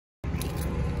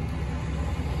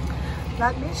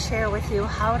let me share with you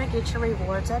how to get your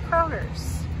rewards at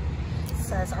Kroger's. It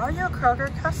says, are you a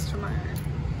Kroger customer?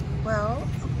 Well,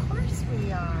 of course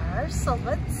we are. So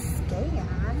let's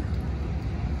scan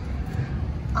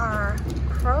our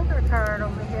Kroger card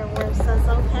over here where it says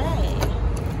okay.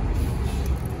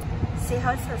 See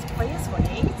how it says please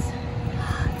wait?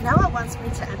 Now it wants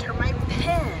me to enter my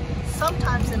PIN.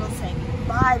 Sometimes it'll say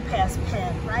bypass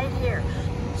PIN right here.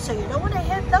 So you don't want to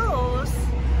hit those.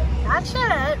 Not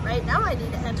yet. Right now I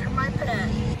need to enter my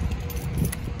PIN.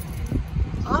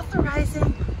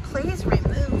 Authorizing, please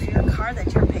remove your card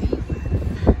that you're paying with.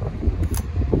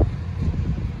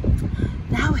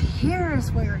 Now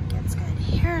here's where it gets good.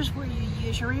 Here's where you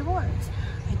use your rewards.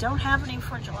 I don't have any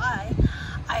for July.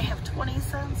 I have 20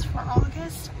 cents for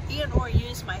August and or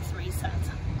use my 3 cents.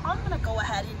 I'm going to go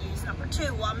ahead and use number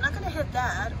 2. Well, I'm not going to hit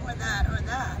that or that or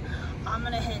that. I'm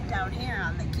going to hit down here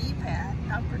on the keypad,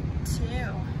 number 2.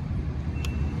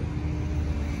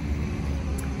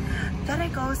 Then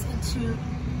it goes into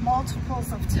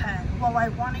multiples of 10. Well, I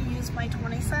want to use my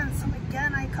 20 cents. So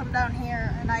again, I come down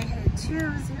here and I hit 2,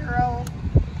 0,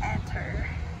 enter.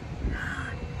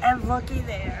 And looky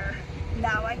there.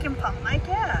 Now I can pump my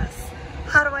gas.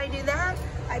 How do I do that?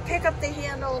 I pick up the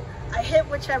handle, I hit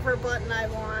whichever button I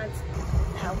want.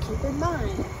 Now keep in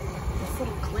mind, this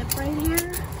little clip right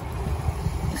here,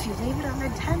 if you leave it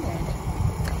unattended,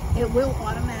 it will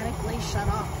automatically shut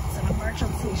off. It's an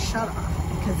emergency shut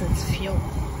off because it's fuel.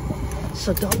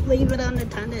 So don't leave it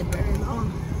unattended very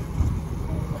long.